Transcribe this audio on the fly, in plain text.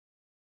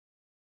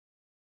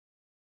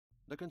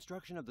The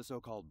construction of the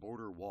so-called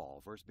border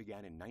wall first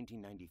began in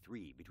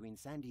 1993 between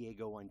San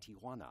Diego and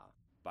Tijuana.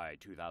 By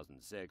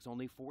 2006,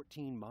 only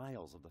 14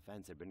 miles of the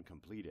fence had been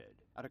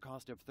completed, at a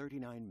cost of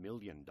 $39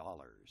 million.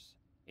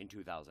 In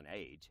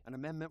 2008, an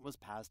amendment was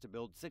passed to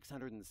build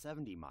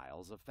 670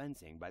 miles of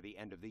fencing by the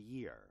end of the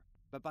year.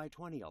 But by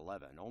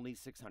 2011, only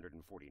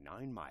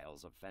 649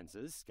 miles of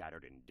fences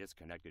scattered in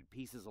disconnected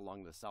pieces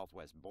along the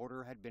southwest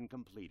border had been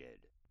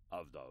completed.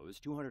 Of those,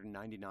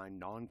 299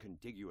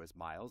 non-contiguous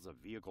miles of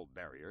vehicle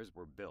barriers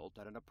were built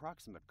at an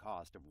approximate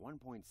cost of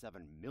 $1.7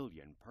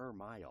 million per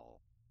mile.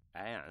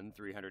 And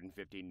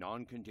 350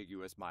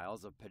 non-contiguous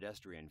miles of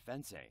pedestrian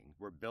fencing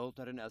were built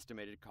at an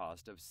estimated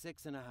cost of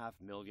 $6.5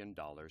 million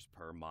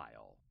per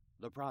mile.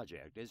 The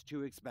project is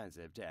too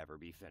expensive to ever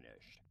be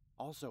finished.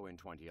 Also in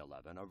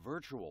 2011, a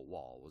virtual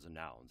wall was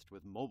announced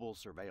with mobile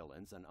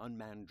surveillance and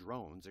unmanned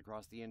drones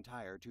across the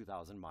entire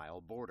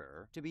 2,000-mile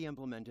border to be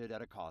implemented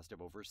at a cost of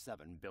over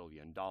 $7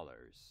 billion.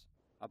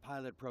 A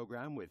pilot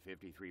program with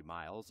 53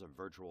 miles of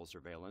virtual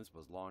surveillance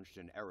was launched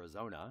in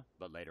Arizona,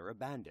 but later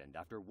abandoned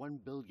after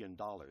 $1 billion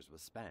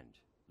was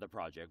spent. The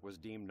project was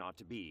deemed not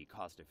to be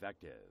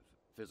cost-effective.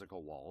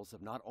 Physical walls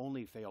have not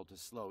only failed to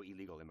slow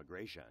illegal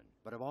immigration,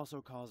 but have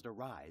also caused a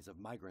rise of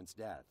migrants'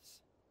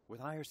 deaths. With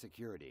higher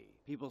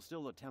security, people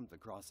still attempt the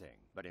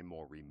crossing, but in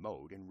more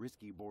remote and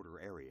risky border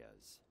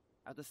areas.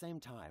 At the same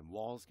time,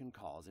 walls can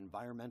cause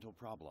environmental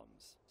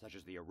problems, such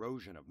as the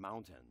erosion of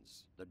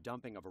mountains, the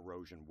dumping of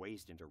erosion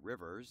waste into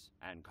rivers,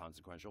 and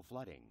consequential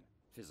flooding.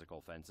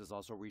 Physical fences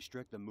also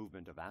restrict the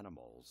movement of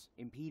animals,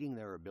 impeding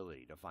their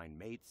ability to find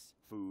mates,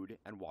 food,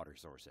 and water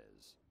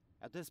sources.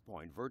 At this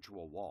point,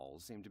 virtual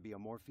walls seem to be a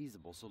more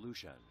feasible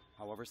solution.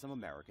 However, some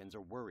Americans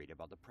are worried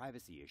about the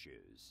privacy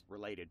issues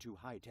related to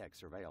high-tech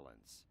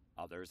surveillance.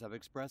 Others have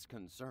expressed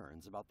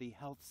concerns about the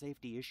health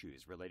safety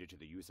issues related to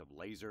the use of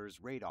lasers,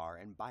 radar,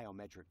 and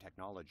biometric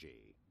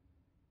technology.